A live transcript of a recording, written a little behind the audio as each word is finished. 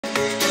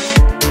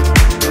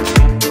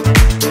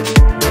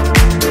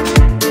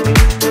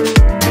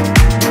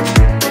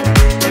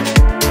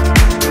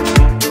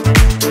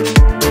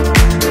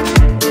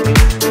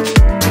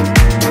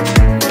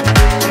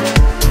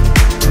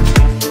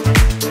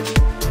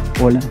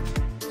Hola,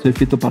 soy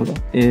Fito Pardo.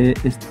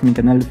 Este es mi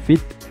canal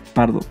Fit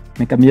Pardo.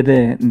 Me cambié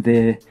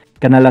de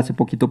canal hace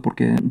poquito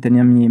porque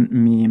tenía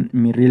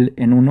mi reel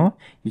en uno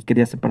y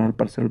quería separar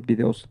para hacer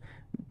videos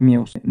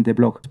míos de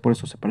blog. Por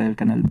eso separé el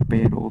canal.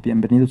 Pero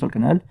bienvenidos al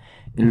canal.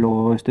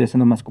 Lo estoy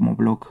haciendo más como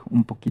blog,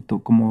 un poquito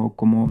como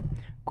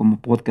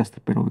podcast,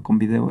 pero con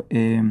video.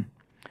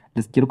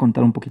 Les quiero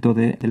contar un poquito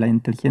de la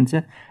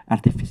inteligencia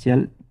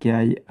artificial que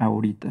hay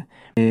ahorita.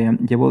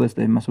 Llevo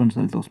desde más o menos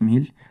el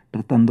 2000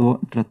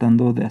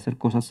 tratando de hacer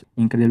cosas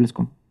increíbles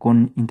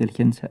con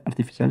inteligencia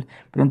artificial,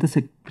 pero antes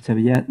se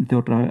veía de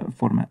otra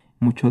forma.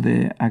 Mucho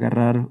de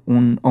agarrar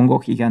un hongo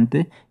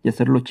gigante y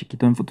hacerlo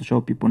chiquito en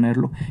Photoshop y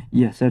ponerlo,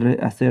 y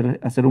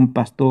hacer un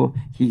pasto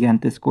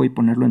gigantesco y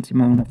ponerlo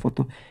encima de una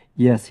foto.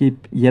 Y así,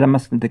 y era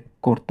más de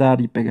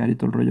cortar y pegar y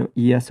todo el rollo.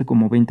 Y hace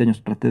como 20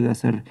 años traté de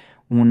hacer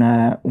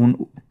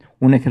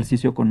un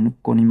ejercicio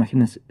con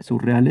imágenes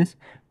surreales,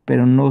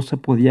 pero no se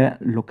podía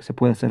lo que se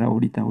puede hacer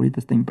ahorita. Ahorita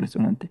está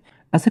impresionante.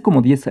 Hace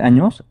como 10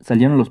 años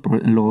salieron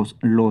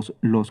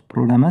los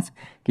programas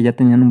que ya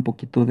tenían un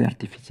poquito de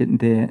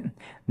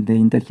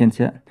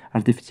inteligencia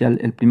artificial.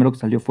 El primero que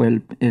salió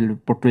fue el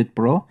Portrait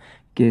Pro,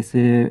 que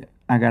se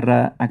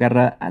agarra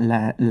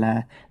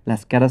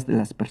las caras de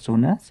las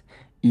personas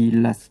y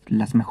las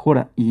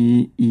mejora.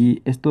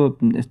 Y esto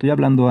estoy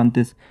hablando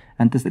antes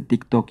de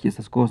TikTok y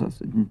esas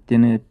cosas.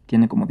 Tiene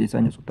como 10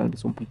 años o tal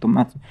vez un poquito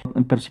más.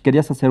 Pero si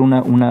querías hacer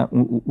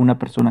una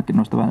persona que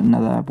no estaba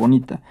nada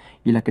bonita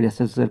y la querías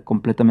hacer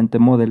completamente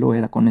modelo,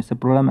 era con ese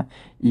programa.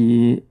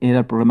 Y era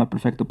el programa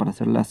perfecto para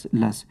hacer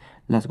las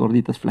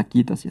gorditas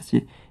flaquitas y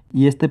así.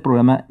 Y este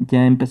programa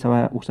ya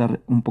empezaba a usar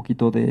un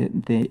poquito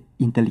de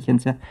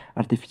inteligencia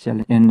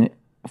artificial. En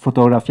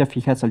fotografía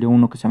fija salió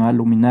uno que se llama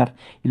Luminar.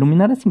 Y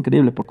Luminar es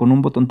increíble porque con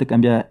un botón te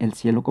cambia el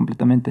cielo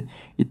completamente.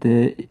 Y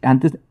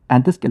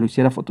antes que lo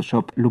hiciera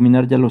Photoshop,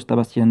 Luminar ya lo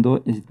estaba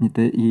haciendo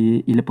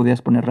y le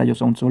podías poner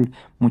rayos a un sol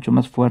mucho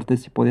más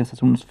fuertes y podías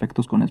hacer unos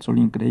efectos con el sol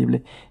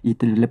increíble. Y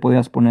le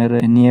podías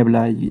poner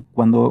niebla. Y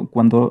cuando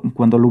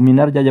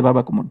Luminar ya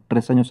llevaba como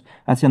 3 años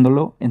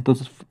haciéndolo,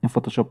 entonces en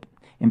Photoshop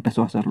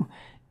empezó a hacerlo.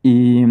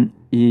 Y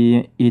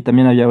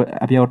también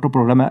había otro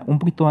programa un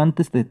poquito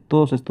antes de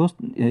todos estos,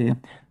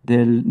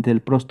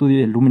 del Pro Studio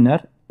y el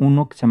Luminar,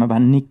 uno que se llamaba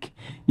Nick.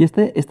 Y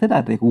este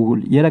era de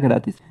Google y era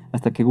gratis.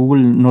 Hasta que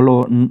Google no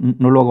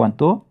lo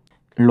aguantó,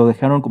 lo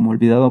dejaron como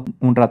olvidado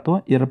un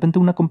rato. Y de repente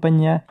una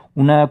compañía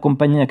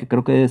que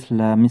creo que es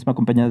la misma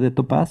compañía de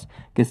Topaz,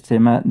 que se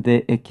llama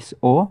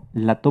DxO,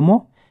 la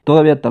tomó.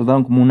 Todavía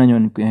tardaron como un año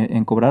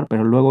en cobrar,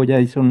 pero luego ya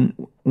hizo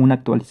una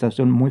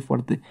actualización muy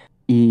fuerte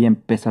y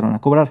empezaron a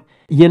cobrar.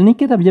 Y el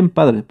nick era bien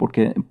padre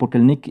porque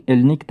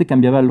el nick te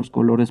cambiaba los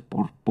colores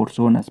por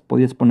zonas.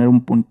 Podías poner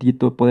un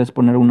puntito, podías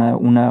poner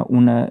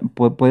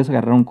puedes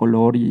agarrar un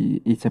color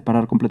y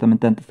separar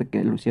completamente antes de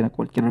que lo hiciera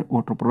cualquier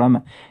otro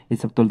programa,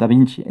 excepto el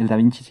DaVinci. El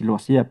DaVinci sí lo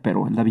hacía,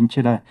 pero el DaVinci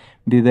era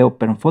video.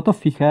 Pero en foto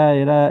fija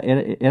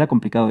era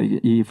complicado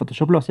y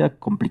Photoshop lo hacía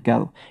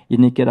complicado y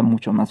nick era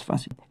mucho más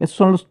fácil. Esos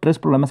son los 3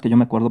 programas que yo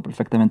me acuerdo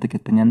perfectamente que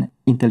tenían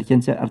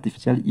inteligencia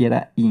artificial y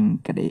era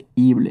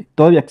increíble.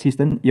 Todavía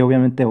existen y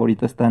obviamente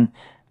ahorita están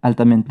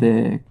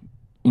altamente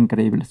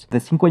increíbles. De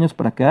 5 años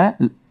para acá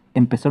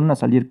empezaron a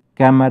salir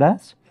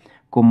cámaras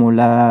como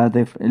las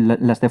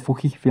de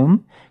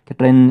Fujifilm, que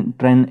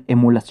traen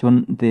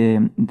emulación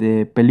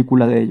de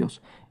película de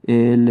ellos.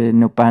 El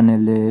Neopan,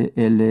 el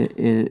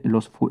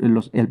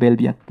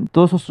Belvia,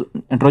 todos esos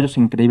rollos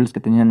increíbles que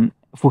tenían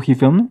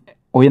Fujifilm,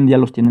 hoy en día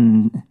los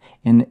tienen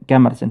en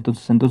cámaras.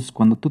 Entonces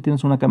cuando tú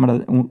tienes una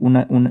cámara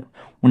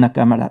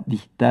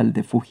digital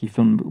de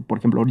Fujifilm, por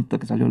ejemplo ahorita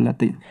que salió la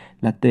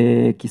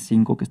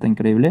TX5, que está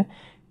increíble,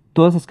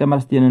 todas esas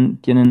cámaras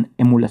tienen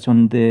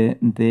emulación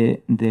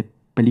de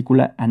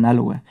película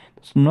análoga.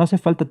 Entonces, no hace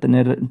falta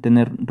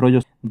tener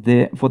rollos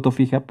de foto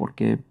fija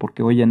porque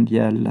hoy en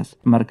día las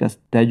marcas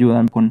te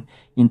ayudan con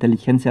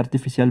inteligencia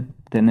artificial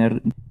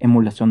tener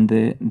emulación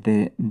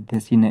de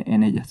cine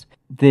en ellas.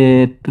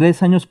 De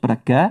 3 años para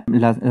acá,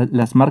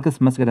 las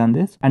marcas más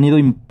grandes han ido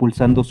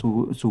impulsando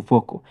su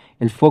foco.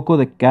 El foco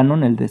de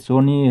Canon, el de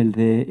Sony, el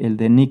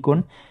de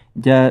Nikon,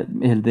 ya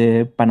el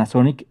de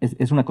Panasonic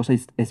es una cosa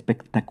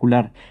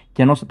espectacular.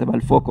 Ya no se te va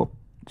el foco.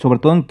 Sobre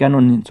todo en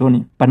Canon y en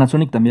Sony.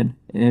 Panasonic también.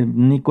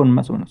 Nikon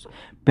más o menos.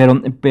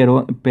 Pero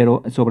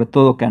sobre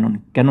todo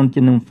Canon. Canon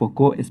tiene un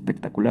foco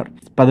espectacular.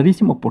 Es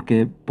padrísimo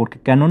porque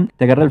Canon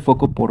te agarra el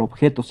foco por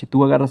objetos. Si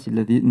tú agarras y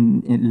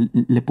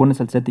le pones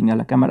el setting a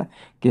la cámara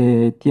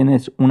que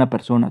tienes una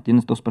persona,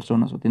 tienes 2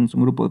 personas, o tienes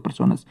un grupo de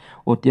personas,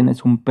 o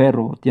tienes un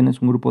perro, o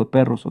tienes un grupo de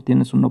perros, o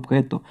tienes un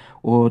objeto,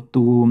 o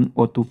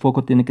tu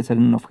foco tiene que ser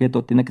un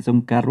objeto, tiene que ser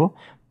un carro,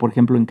 por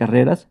ejemplo en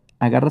carreras,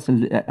 agarras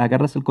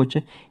el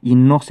coche y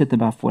no se te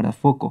va fuera de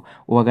foco,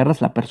 o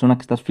agarras la persona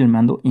que estás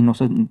filmando y no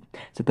se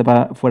te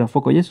va fuera de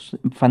foco, y eso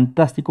es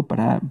fantástico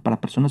para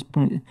personas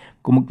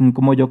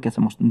como yo, que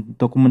hacemos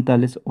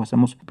documentales o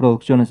hacemos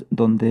producciones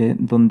donde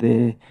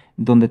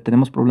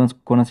tenemos problemas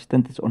con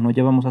asistentes o no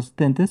llevamos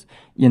asistentes,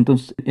 y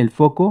entonces el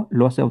foco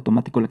lo hace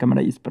automático la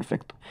cámara y es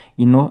perfecto,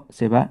 y no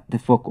se va de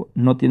foco,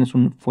 no tienes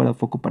un fuera de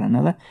foco para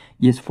nada,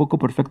 y es foco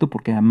perfecto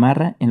porque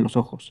amarra en los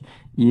ojos,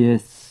 y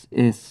es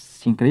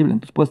increíble.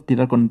 Entonces puedes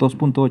tirar con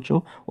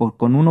 2.8 o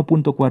con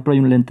 1.4. Hay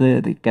un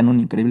lente de Canon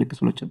increíble que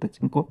es el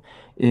 85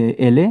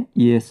 L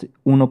y es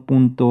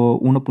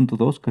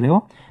 1.2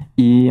 creo,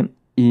 y,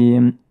 y,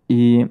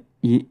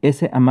 y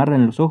ese amarra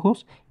en los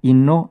ojos y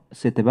no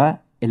se te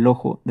va el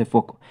ojo de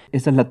foco.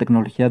 Esa es la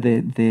tecnología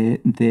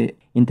de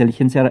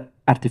inteligencia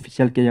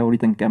artificial que hay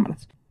ahorita en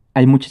cámaras.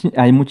 Hay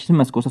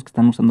muchísimas cosas que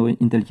están usando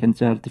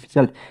inteligencia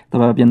artificial.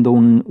 Estaba viendo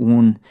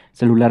un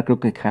celular, creo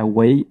que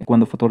Huawei,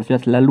 cuando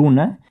fotografías la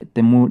luna, te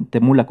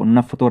emula con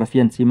una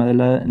fotografía encima de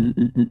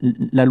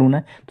la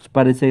luna, entonces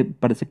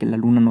parece que la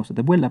luna no se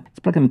te vuela. Es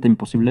prácticamente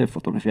imposible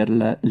fotografiar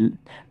la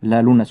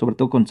luna, sobre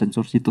todo con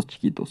sensorcitos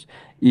chiquitos.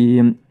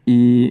 Y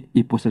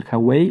pues el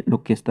Huawei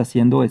lo que está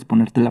haciendo es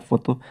ponerte la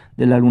foto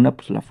de la luna,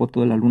 pues la foto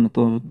de la luna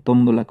todo el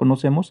mundo la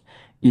conocemos,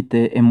 y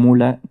te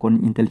emula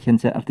con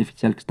inteligencia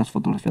artificial que estás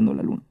fotografiando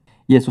la luna.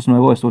 Y eso es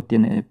nuevo, eso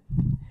tiene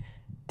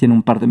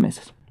un par de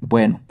meses.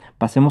 Bueno,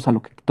 pasemos a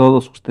lo que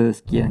todos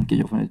ustedes quieran que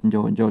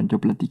yo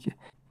platique.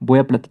 Voy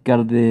a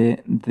platicar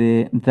de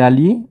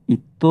DALL-E y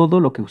todo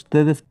lo que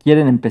ustedes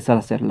quieren empezar a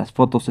hacer, las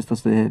fotos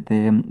estas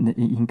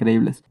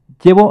increíbles.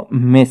 Llevo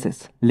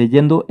meses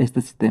leyendo este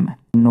sistema.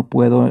 No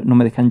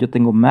me dejan, yo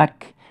tengo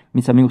Mac.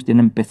 Mis amigos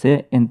tienen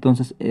PC,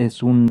 entonces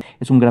es un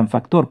gran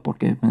factor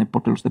porque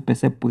los de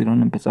PC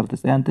pudieron empezar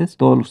desde antes.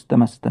 Todos los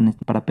sistemas están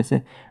para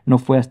PC. No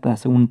fue hasta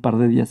hace un par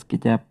de días que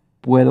ya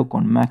puedo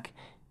con Mac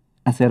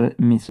hacer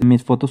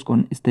mis fotos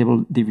con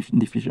Stable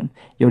Diffusion.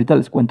 Y ahorita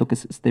les cuento qué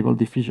es Stable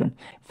Diffusion.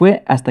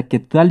 Fue hasta que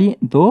DALL-E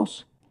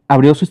 2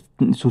 abrió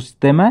su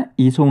sistema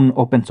y hizo un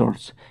open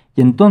source.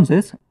 Y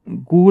entonces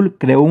Google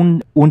creó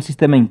un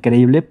sistema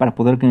increíble para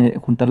poder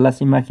juntar las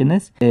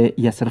imágenes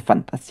y hacer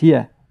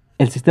fantasía.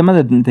 El sistema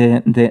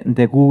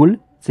de Google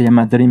se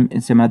llama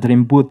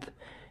Dreambooth.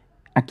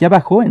 Aquí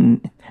abajo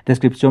en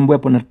descripción voy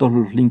a poner todos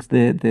los links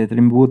de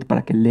Dreambooth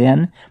para que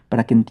lean,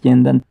 para que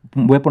entiendan.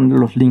 Voy a poner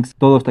los links,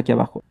 todo está aquí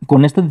abajo.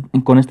 Con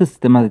este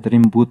sistema de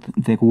Dreambooth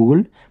de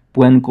Google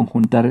pueden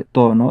conjuntar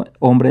todo, ¿no?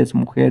 Hombres,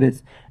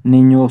 mujeres,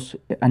 niños,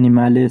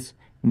 animales,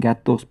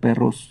 gatos,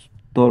 perros,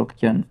 todo lo que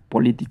quieran,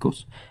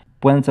 políticos.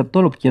 Pueden hacer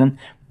todo lo que quieran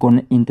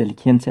con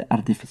inteligencia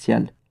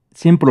artificial,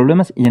 sin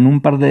problemas y en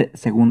un par de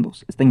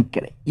segundos. Está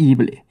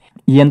increíble.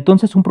 Y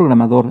entonces un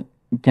programador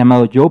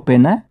llamado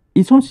Penna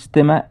hizo un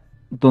sistema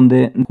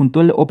donde juntó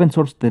el open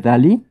source de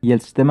DALL-E y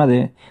el sistema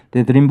de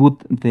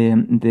Dreambooth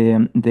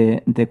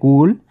de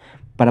Google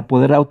para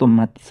poder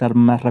automatizar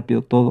más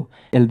rápido todo.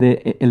 El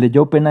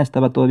de Penna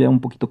estaba todavía un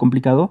poquito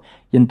complicado,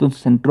 y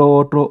entonces entró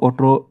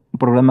otro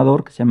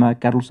programador que se llama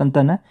Carlos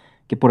Santana,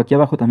 que por aquí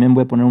abajo también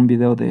voy a poner un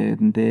video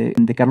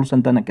de Carlos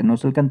Santana, que no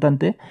es el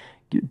cantante,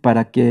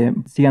 para que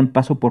sigan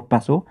paso por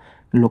paso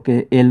lo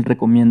que él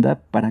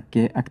recomienda para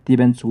que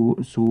activen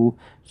su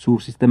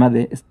sistema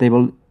de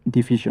Stable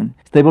Diffusion.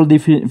 Stable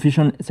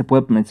Diffusion se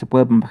puede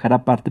bajar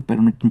aparte,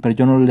 pero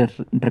yo no les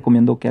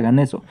recomiendo que hagan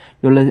eso.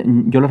 Yo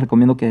les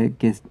recomiendo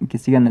que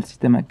sigan el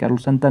sistema de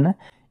Carlos Santana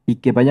y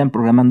que vayan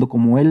programando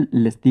como él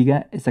les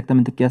diga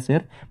exactamente qué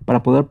hacer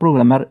para poder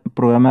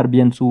programar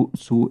bien su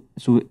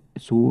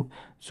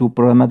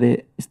programa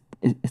de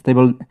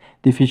Stable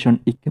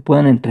Diffusion, y que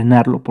puedan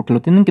entrenarlo, porque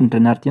lo tienen que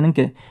entrenar, tienen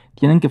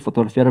que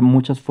fotografiar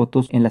muchas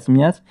fotos. En las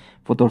mías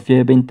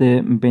fotografié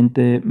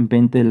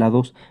 20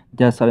 lados,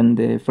 ya saben,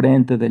 de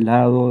frente, de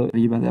lado, de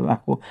arriba, de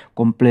abajo,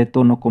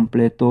 completo, no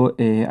completo,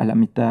 a la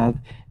mitad,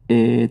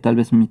 tal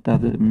vez mitad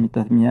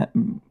mía,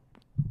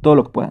 todo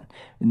lo que puedan.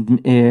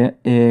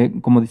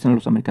 Como dicen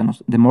los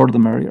americanos, the more the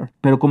merrier.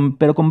 Pero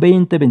con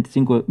 20,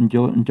 25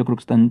 yo creo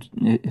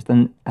que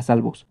están a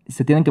salvos.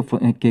 Se tienen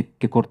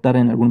que cortar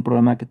en algún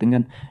programa que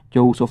tengan.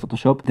 Yo uso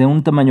Photoshop de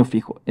un tamaño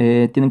fijo.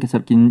 Tienen que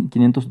ser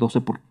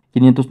 512 por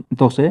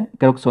 512,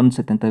 creo que son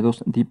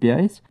 72 dpi.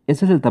 Ese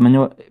es el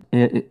tamaño,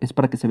 es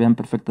para que se vean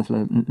perfectas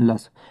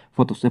las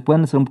fotos. Se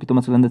pueden hacer un poquito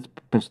más grandes,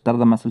 pero se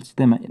tarda más el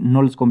sistema,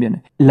 no les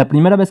conviene. La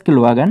primera vez que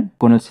lo hagan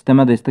con el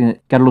sistema de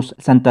Carlos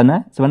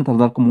Santana, se van a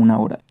tardar como una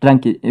hora.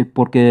 Tranqui,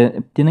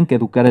 porque tienen que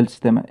educar el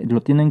sistema,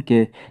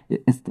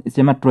 se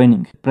llama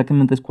training.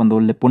 Prácticamente es cuando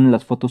le ponen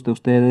las fotos de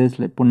ustedes,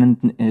 le ponen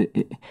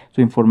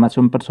su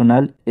información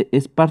personal.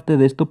 Es parte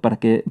de esto para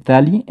que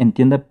DALL-E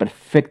entienda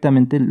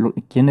perfectamente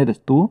quién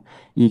eres tú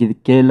y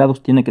qué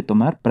lados tiene que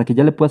tomar, para que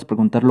ya le puedas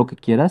preguntar lo que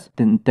quieras,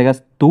 te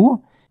hagas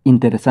tú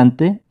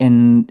interesante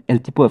en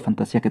el tipo de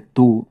fantasía que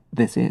tú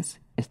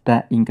desees.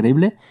 Está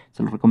increíble,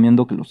 se los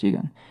recomiendo que lo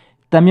sigan.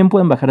 También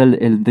pueden bajar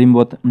el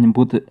Dreambooth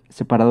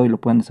separado y lo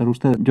pueden hacer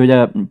ustedes. Yo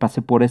ya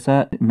pasé por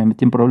esa, me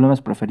metí en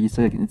problemas, preferí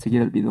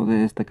seguir el video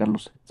de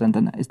Carlos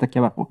Santana. Está aquí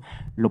abajo,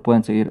 lo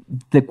pueden seguir.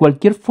 De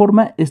cualquier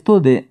forma,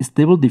 esto de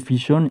Stable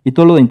Diffusion y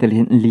todo lo de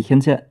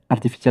inteligencia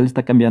artificial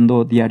está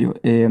cambiando diario.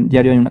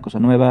 Diario hay una cosa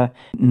nueva.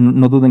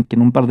 No duden que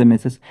en un par de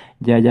meses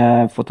ya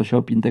haya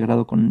Photoshop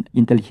integrado con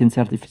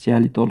inteligencia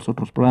artificial y todos los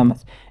otros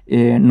programas.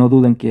 No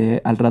duden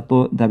que al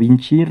rato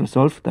DaVinci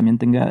Resolve también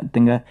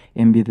tenga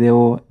en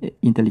video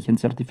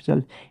inteligencia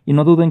artificial. Y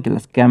no duden que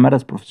las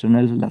cámaras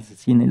profesionales, las de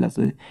cine y las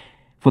de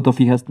foto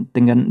fijas,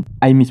 tengan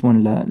ahí mismo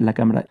en la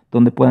cámara,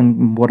 donde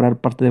puedan borrar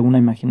parte de una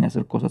imagen y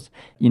hacer cosas.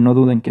 Y no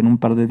duden que en un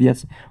par de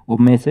días o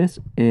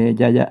meses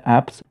ya haya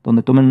apps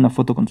donde tomen una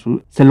foto con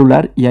su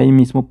celular y ahí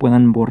mismo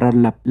puedan borrar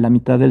la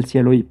mitad del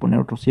cielo y poner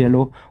otro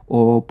cielo,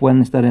 o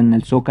puedan estar en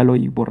el Zócalo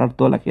y borrar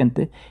toda la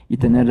gente y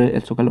tener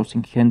el Zócalo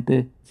sin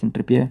gente, sin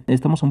tripié.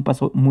 Estamos a un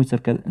paso muy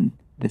cerca de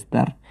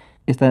estar.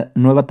 Esta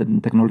nueva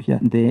tecnología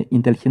de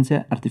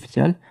inteligencia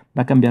artificial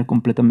va a cambiar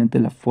completamente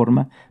la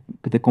forma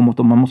de cómo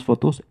tomamos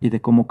fotos y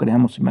de cómo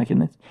creamos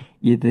imágenes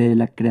y de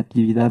la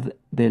creatividad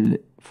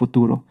del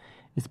futuro.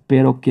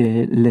 Espero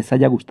que les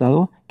haya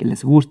gustado, que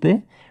les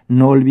guste.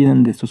 No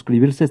olviden de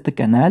suscribirse a este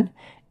canal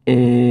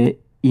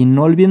y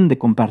no olviden de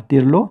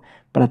compartirlo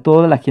para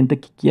toda la gente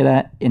que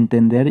quiera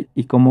entender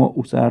y cómo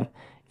usar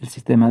el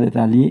sistema de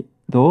DALL-E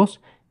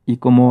 2 y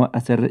cómo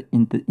hacer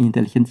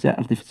inteligencia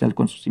artificial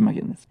con sus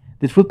imágenes.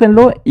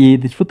 Disfrútenlo y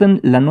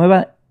disfruten la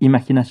nueva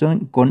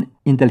imaginación con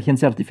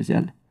inteligencia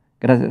artificial.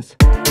 Gracias.